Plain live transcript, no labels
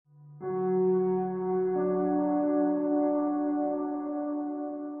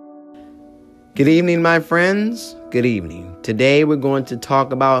Good evening, my friends. Good evening. Today we're going to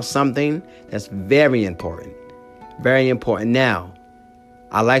talk about something that's very important. Very important. Now,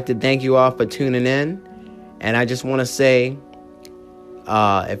 I'd like to thank you all for tuning in. And I just want to say,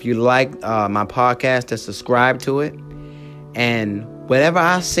 if you like my podcast, to subscribe to it. And whatever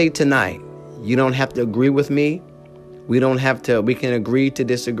I say tonight, you don't have to agree with me. We can agree to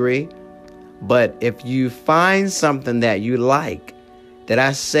disagree. But if you find something that you like, that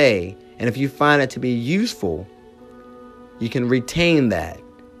I say, and if you find it to be useful, you can retain that.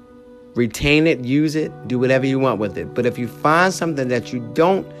 Retain it, use it, do whatever you want with it. But if you find something that you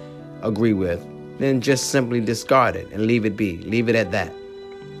don't agree with, then just simply discard it and leave it be. Leave it at that.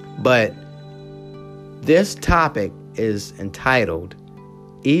 But this topic is entitled,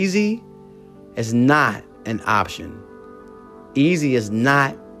 Easy is Not an Option. Easy is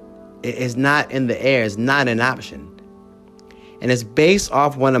not in the air. It's not an option. And it's based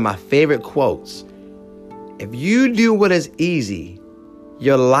off one of my favorite quotes. If you do what is easy,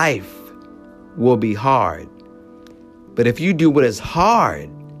 your life will be hard. But if you do what is hard,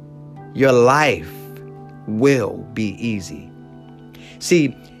 your life will be easy.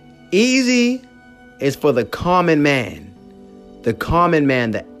 See, easy is for the common man. The common man,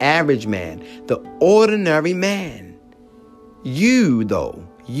 the average man, the ordinary man. You, though,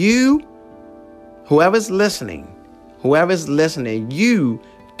 whoever's listening, you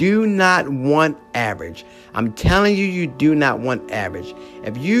do not want average. I'm telling you, you do not want average.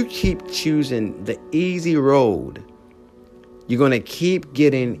 If you keep choosing the easy road, you're going to keep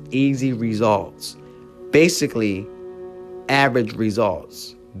getting easy results. Basically, average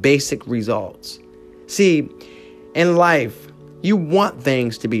results. Basic results. See, in life, you want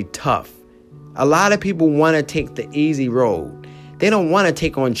things to be tough. A lot of people want to take the easy road. They don't want to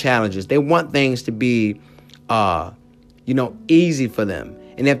take on challenges. They want things to be easy for them.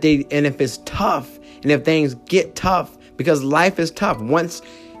 And if it's tough, and if things get tough, because life is tough. Once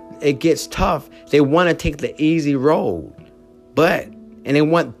it gets tough, they want to take the easy road. And they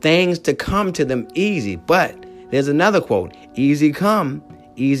want things to come to them easy. But there's another quote, easy come,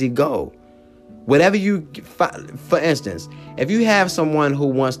 easy go. Whatever for instance, if you have someone who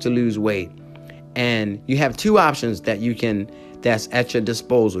wants to lose weight, and you have two options that's at your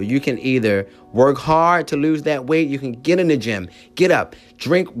disposal. You can either work hard to lose that weight. You can get in the gym, get up,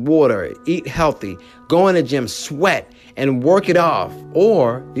 drink water, eat healthy, go in the gym, sweat, and work it off.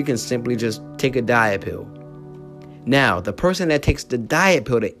 Or you can simply just take a diet pill. Now, the person that takes the diet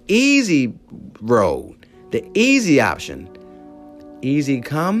pill, the easy road, the easy option, easy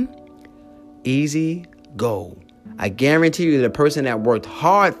come, easy go. I guarantee you the person that worked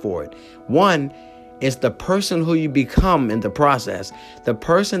hard for it, one, it's the person who you become in the process. The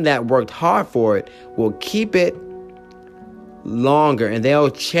person that worked hard for it will keep it longer, and they'll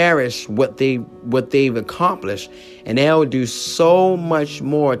cherish what they've accomplished, and they'll do so much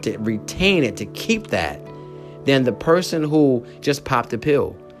more to retain it, to keep that, than the person who just popped the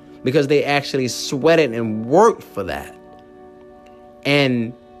pill, because they actually sweated and worked for that.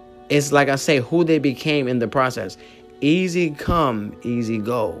 And it's like I say, who they became in the process. Easy come, easy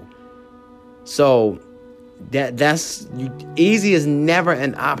go. So easy is never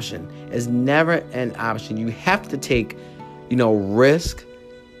an option. It's never an option. You have to take, risk.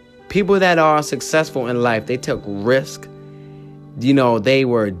 People that are successful in life, they took risk. They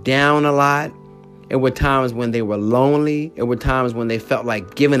were down a lot. It were times when they were lonely. It were times when they felt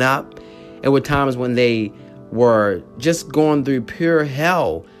like giving up. It were times when they were just going through pure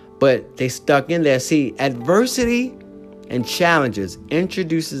hell, but they stuck in there. See, adversity and challenges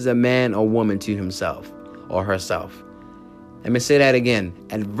introduces a man or woman to himself or herself. Let me say that again.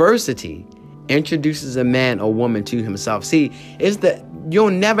 Adversity introduces a man or woman to himself. See, you'll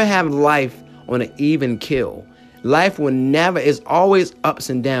never have life on an even keel. Life is always ups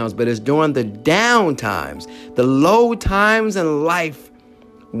and downs, but it's during the down times, the low times in life,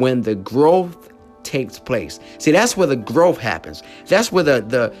 when the growth takes place. See, that's where the growth happens. That's where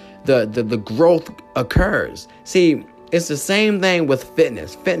the growth occurs. See, it's the same thing with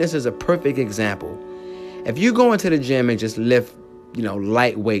fitness. Fitness is a perfect example. If you go into the gym and just lift,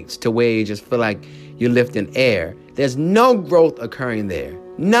 light weights to where you just feel like you're lifting air, there's no growth occurring there.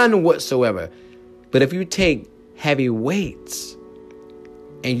 None whatsoever. But if you take heavy weights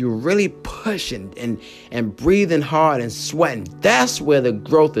and you're really pushing and breathing hard and sweating, that's where the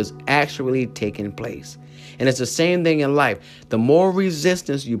growth is actually taking place. And it's the same thing in life. The more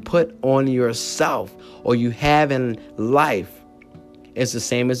resistance you put on yourself or you have in life, it's the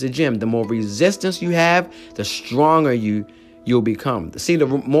same as the gym. The more resistance you have, the stronger you'll become. See, the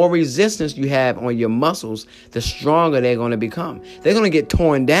more resistance you have on your muscles, the stronger they're going to become. They're going to get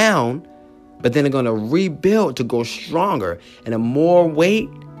torn down, But then they're going to rebuild to go stronger. And the more weight,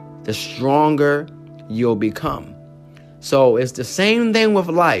 the stronger you'll become. So it's the same thing with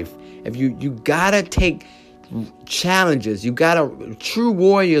life. If you gotta take challenges, true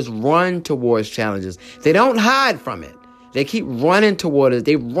warriors run towards challenges. They don't hide from it. They keep running toward it.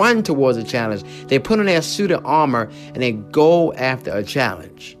 They run towards a challenge. They put on their suit of armor and they go after a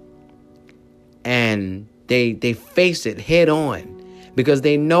challenge. And they face it head on because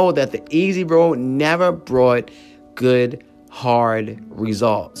they know that the easy road never brought good, hard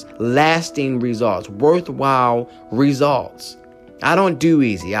results, lasting results, worthwhile results. I don't do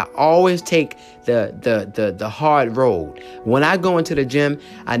easy. I always take the hard road. When I go into the gym,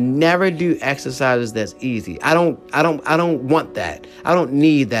 I never do exercises that's easy. I don't want that. I don't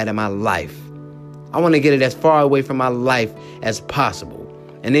need that in my life. I want to get it as far away from my life as possible.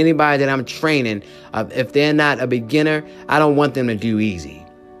 And anybody that I'm training, if they're not a beginner, I don't want them to do easy.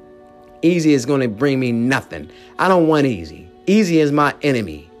 Easy is going to bring me nothing. I don't want easy. Easy is my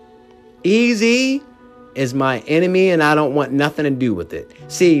enemy. Easy is my enemy, and I don't want nothing to do with it.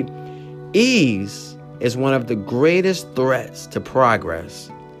 See, ease is one of the greatest threats to progress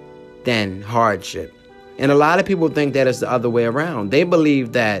than hardship. And a lot of people think that it's the other way around. They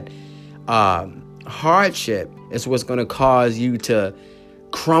believe that hardship is what's going to cause you to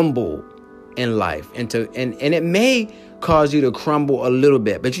crumble in life, and it may cause you to crumble a little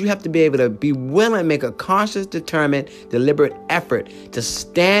bit, but you have to be able to be willing to make a conscious, determined, deliberate effort to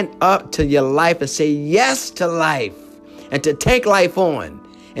stand up to your life and say yes to life and to take life on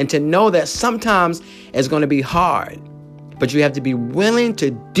and to know that sometimes it's going to be hard, but you have to be willing to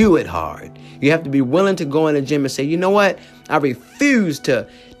do it hard. You have to be willing to go in the gym and say, you know what? I refuse to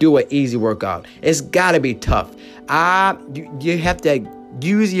do an easy workout. It's got to be tough. You have to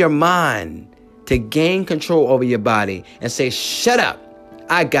use your mind to gain control over your body and say, shut up,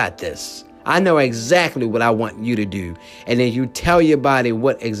 I got this. I know exactly what I want you to do. And then you tell your body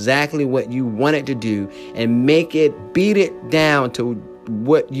exactly what you want it to do and beat it down to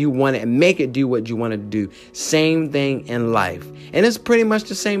what you want it and make it do what you want it to do. Same thing in life. And it's pretty much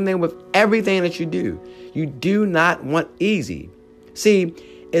the same thing with everything that you do. You do not want easy. See,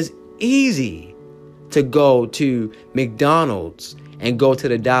 it's easy to go to McDonald's and go to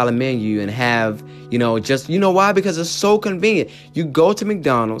the dollar menu and have, why? Because it's so convenient. You go to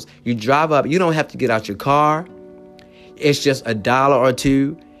McDonald's, you drive up, you don't have to get out your car. It's just $1 or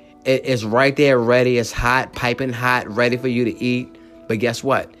 $2. It's right there ready. It's hot, piping hot, ready for you to eat. But guess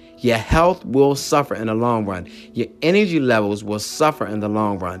what? Your health will suffer in the long run. Your energy levels will suffer in the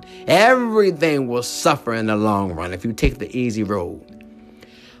long run. Everything will suffer in the long run if you take the easy road.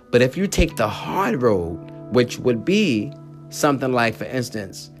 But if you take the hard road, which would be something like, for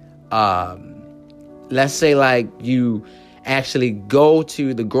instance, let's say like you actually go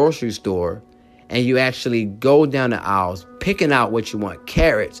to the grocery store and you actually go down the aisles, picking out what you want,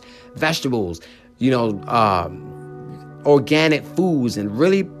 carrots, vegetables, organic foods, and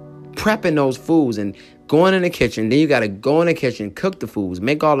really prepping those foods and going in the kitchen. Then you got to go in the kitchen, cook the foods,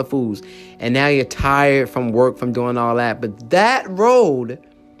 make all the foods. And now you're tired from work, from doing all that. But that road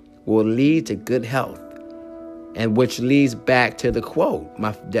will lead to good health. And which leads back to the quote,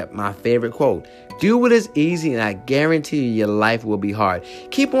 my favorite quote. Do what is easy, and I guarantee you your life will be hard.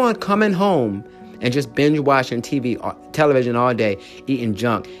 Keep on coming home and just binge watching television all day, eating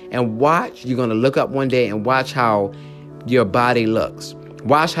junk. And watch, you're going to look up one day and watch how your body looks.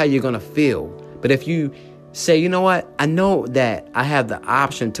 Watch how you're going to feel. But if you say, you know what, I know that I have the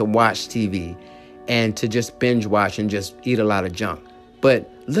option to watch TV and to just binge watch and just eat a lot of junk.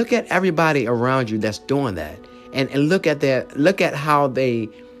 But look at everybody around you that's doing that. And look at how they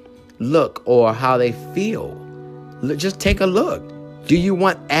look or how they feel. Just take a look. Do you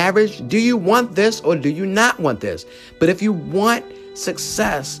want average? Do you want this or do you not want this? But if you want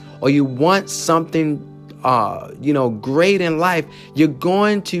success or you want something, great in life, you're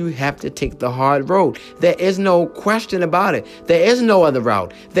going to have to take the hard road. There is no question about it. There is no other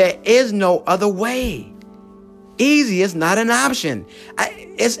route. There is no other way. Easy is not an option.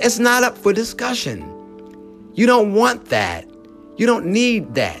 It's not up for discussion. You don't want that. You don't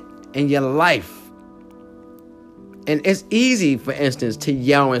need that in your life. And it's easy, for instance, to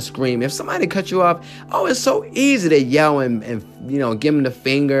yell and scream. If somebody cuts you off, it's so easy to yell and give them the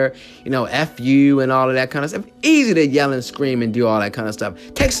finger, F you and all of that kind of stuff. Easy to yell and scream and do all that kind of stuff.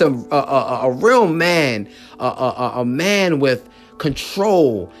 Takes a real man, a man with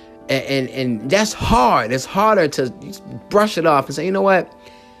control, and that's hard. It's harder to brush it off and say, you know what,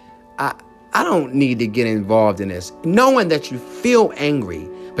 I don't need to get involved in this. Knowing that you feel angry,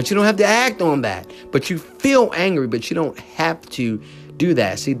 but you don't have to act on that. But you feel angry, but you don't have to do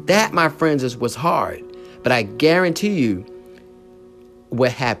that. See, that, my friends, is what's hard. But I guarantee you,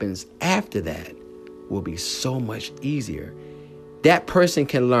 what happens after that will be so much easier. That person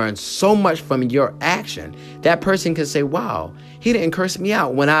can learn so much from your action. That person can say, wow, he didn't curse me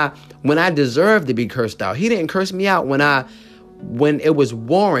out when I deserved to be cursed out. He didn't curse me out when it was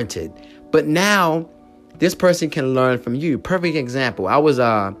warranted. But now this person can learn from you. Perfect example. I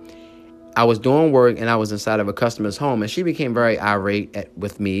was doing work and I was inside of a customer's home, and she became very irate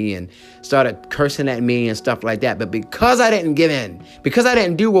with me and started cursing at me and stuff like that. But because I didn't give in, because I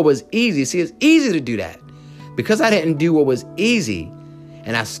didn't do what was easy, see, it's easy to do that. Because I didn't do what was easy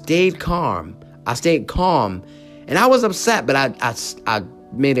and I stayed calm, and I was upset, but I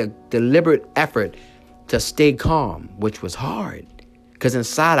made a deliberate effort to stay calm, which was hard because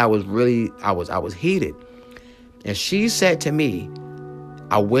inside I was heated. And she said to me,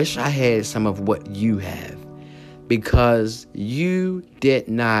 I wish I had some of what you have, because you did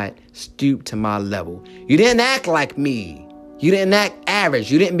not stoop to my level. You didn't act like me. You didn't act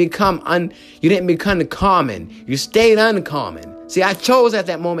average. You didn't become common. You stayed uncommon. See, I chose at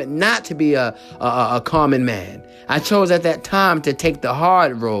that moment not to be a common man. I chose at that time to take the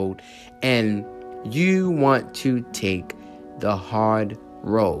hard road, and you want to take the hard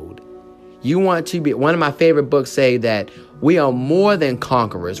road. You want to be, one of my favorite books say that we are more than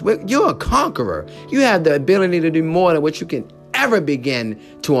conquerors. You're a conqueror. You have the ability to do more than what you can ever begin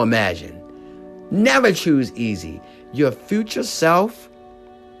to imagine. Never choose easy. Your future self,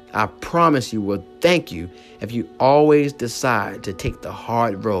 I promise you, will thank you if you always decide to take the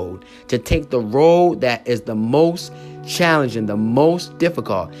hard road, to take the road that is the most challenging, the most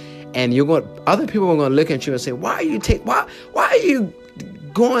difficult. And other people are going to look at you and say, why are you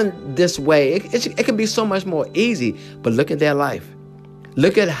going this way? It can be so much more easy. But look at their life.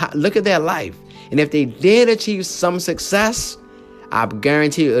 Look at their life. And if they did achieve some success, I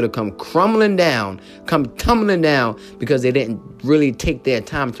guarantee you it'll come tumbling down because they didn't really take their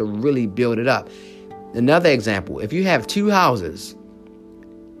time to really build it up. Another example, if you have two houses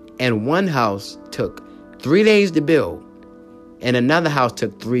and one house took 3 days to build and another house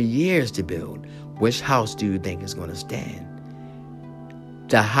took 3 years to build, which house do you think is going to stand?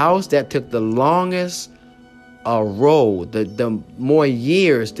 The house that took the longest road, the more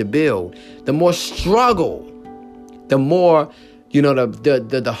years to build, the more struggle, the more,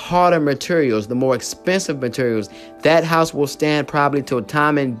 the harder materials, the more expensive materials, that house will stand probably till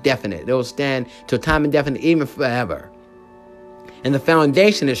time indefinite. It will stand till time indefinite, even forever. And the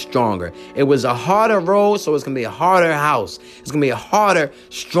foundation is stronger. It was a harder road, so it's going to be a harder house. It's going to be a harder,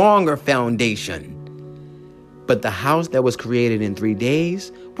 stronger foundation. But the house that was created in 3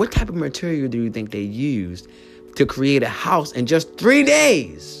 days, what type of material do you think they used to create a house in just 3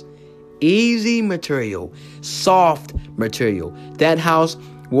 days? Easy material, soft material. That house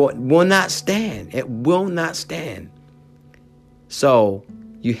will not stand. It will not stand. So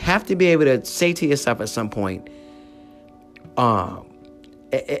you have to be able to say to yourself at some point,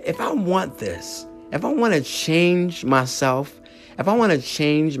 if I want this, if I want to change myself, if I want to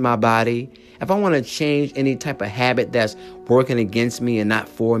change my body, if I want to change any type of habit that's working against me and not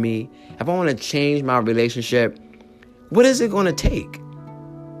for me, if I want to change my relationship, what is it going to take?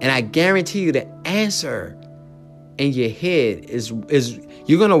 And I guarantee you the answer in your head is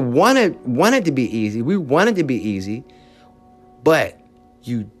you're going to want it to be easy. We want it to be easy, but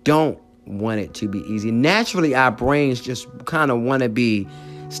you don't want it to be easy. Naturally, our brains just kind of want to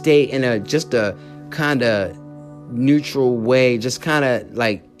stay in a kind of neutral way, just kind of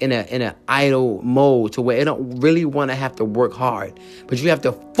like in a idle mode to where it don't really want to have to work hard. But you have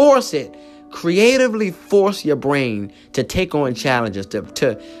to force it. Creatively force your brain to take on challenges,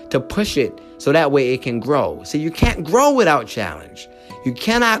 to push it so that way it can grow. See, you can't grow without challenge. You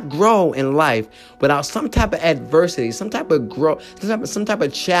cannot grow in life without some type of adversity, some type of growth, some type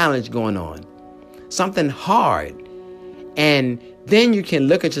of challenge going on, something hard. And then you can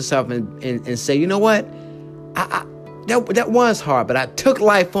look at yourself and say, you know what? That was hard, but I took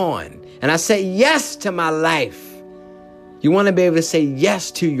life on and I said yes to my life. You want to be able to say yes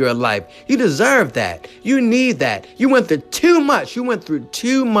to your life. You deserve that. You need that. You went through too much. You went through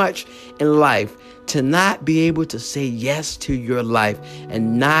too much in life to not be able to say yes to your life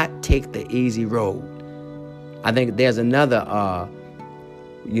and not take the easy road. I think there's another,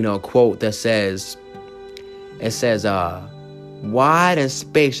 quote that says, wide and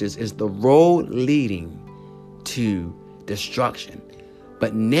spacious is the road leading to destruction,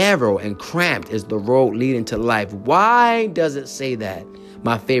 but narrow and cramped is the road leading to life. Why does it say that?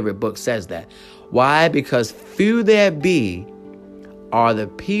 My favorite book says that. Why? Because few there be are the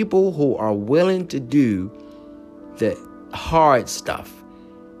people who are willing to do the hard stuff.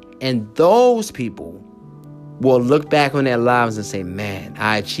 And those people will look back on their lives and say, man,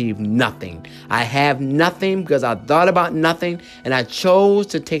 I achieved nothing. I have nothing because I thought about nothing and I chose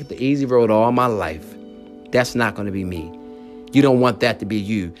to take the easy road all my life. That's not going to be me. You don't want that to be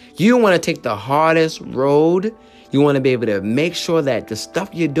you. You want to take the hardest road. You want to be able to make sure that the stuff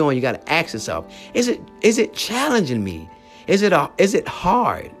you're doing, you got to ask yourself, is it challenging me? Is it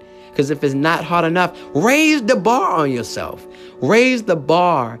hard? Because if it's not hard enough, raise the bar on yourself. Raise the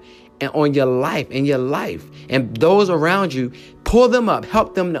bar on your life, and those around you, pull them up,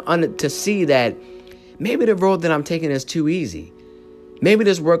 help them to see that maybe the road that I'm taking is too easy. Maybe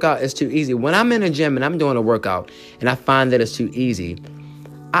this workout is too easy. When I'm in a gym and I'm doing a workout and I find that it's too easy,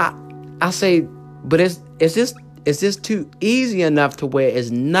 I say, but is this too easy enough to where it's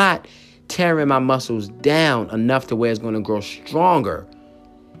not tearing my muscles down enough to where it's going to grow stronger?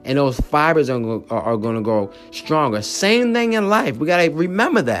 And those fibers are going to grow stronger. Same thing in life. We got to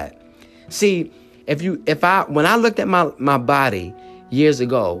remember that. See, when I looked at my body years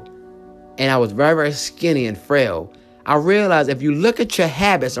ago and I was very, very skinny and frail, I realized if you look at your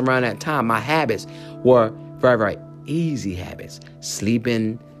habits around that time, my habits were very, very easy habits.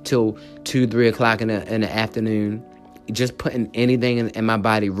 Sleeping till 2, 3 o'clock in the afternoon. Just putting anything in my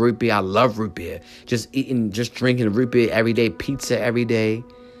body. Root beer. I love root beer. Just drinking root beer every day. Pizza every day.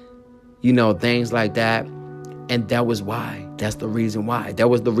 Things like that. And that was why. That's the reason why. That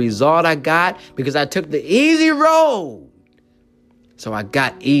was the result I got because I took the easy road. So I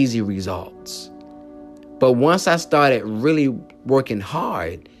got easy results. But once I started really working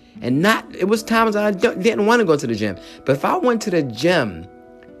hard, it was times I didn't want to go to the gym. But if I went to the gym,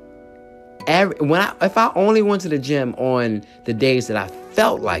 if I only went to the gym on the days that I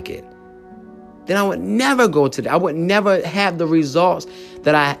felt like it, then I would never I would never have the results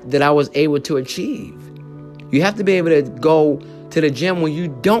that I was able to achieve. You have to be able to go to the gym when you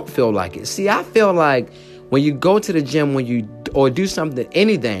don't feel like it. See, I feel like when you go to the gym or do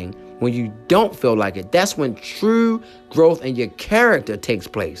anything, when you don't feel like it, that's when true growth in your character takes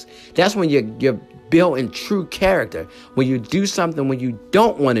place. That's when you're building true character. When you do something when you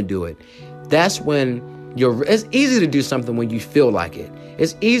don't want to do it, that's when it's easy to do something when you feel like it.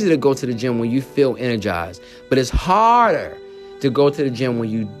 It's easy to go to the gym when you feel energized, but it's harder to go to the gym when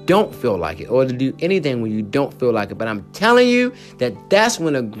you don't feel like it or to do anything when you don't feel like it. But I'm telling you that's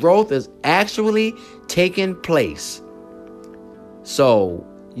when the growth is actually taking place. So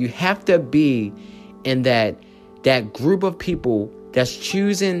you have to be in that group of people that's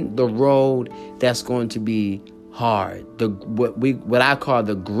choosing the road that's going to be hard. What I call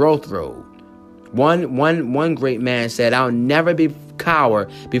the growth road. One great man said, "I'll never be cower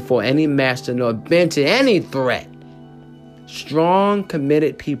before any master nor bend to any threat." Strong,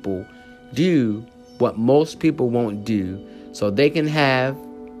 committed people do what most people won't do so they can have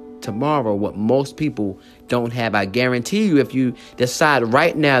tomorrow what most people don't have. I guarantee you, if you decide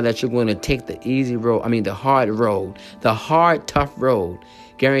right now that you're going to take the easy road, the hard road, the hard, tough road,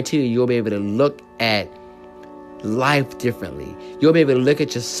 guarantee you'll be able to look at life differently. You'll be able to look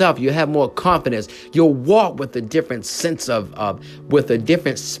at yourself. You'll have more confidence. You'll walk with a different sense with a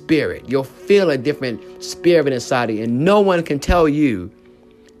different spirit. You'll feel a different spirit inside of you. And no one can tell you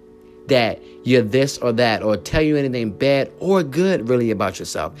that you're this or that or tell you anything bad or good really about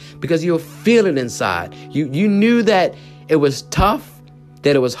yourself because you'll feel it inside. You knew that it was tough,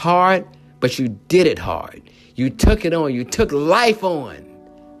 that it was hard, but you did it hard. You took it on. You took life on.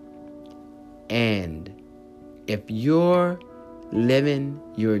 And if you're living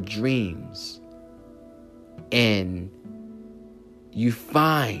your dreams and you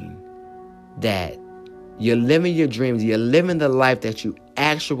find that you're living your dreams, you're living the life that you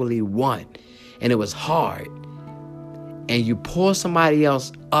actually want, and it was hard, and you pull somebody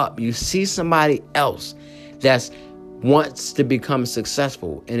else up, you see somebody else that wants to become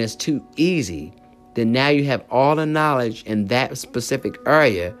successful and it's too easy, then now you have all the knowledge in that specific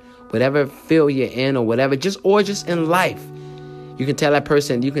area, whatever field you're in or whatever, just in life. You can tell that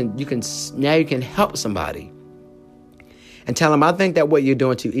person, you can help somebody and tell them, I think that what you're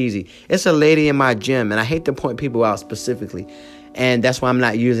doing too easy. It's a lady in my gym, and I hate to point people out specifically, and that's why I'm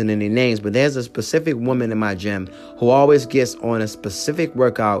not using any names, but there's a specific woman in my gym who always gets on a specific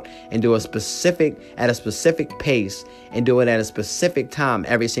workout and do at a specific pace and do it at a specific time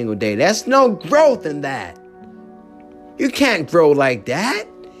every single day. There's no growth in that. You can't grow like that.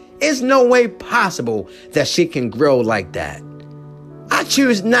 It's no way possible that she can grow like that. I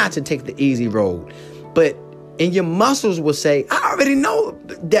choose not to take the easy road, and your muscles will say, I already know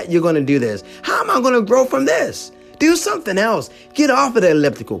that you're going to do this. How am I going to grow from this? Do something else. Get off of the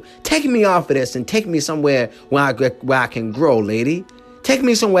elliptical. Take me off of this and take me somewhere where I can grow, lady. Take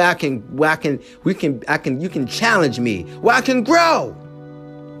me somewhere you can challenge me, where I can grow.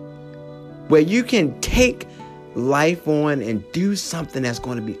 Where you can take life on and do something that's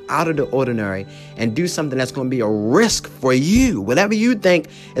going to be out of the ordinary and do something that's going to be a risk for you. Whatever you think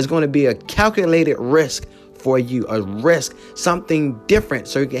is going to be a calculated risk for you, a risk, something different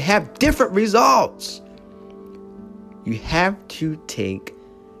so you can have different results. You have to take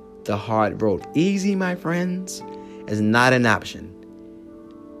the hard road. Easy, my friends, is not an option.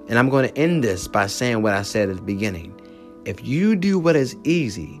 And I'm going to end this by saying what I said at the beginning. If you do what is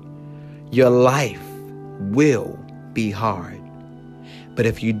easy, your life will be hard. But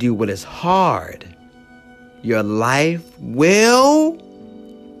if you do what is hard, your life will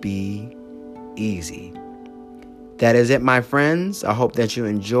be easy. That is it, my friends. I hope that you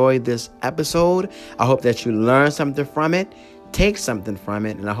enjoyed this episode. I hope that you learned something from it, take something from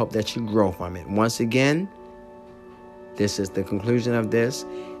it, and I hope that you grow from it. Once again, this is the conclusion of this.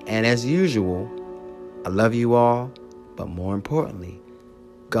 And as usual, I love you all, but more importantly,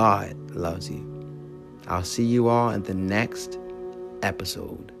 God loves you. I'll see you all in the next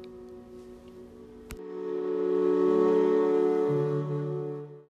episode.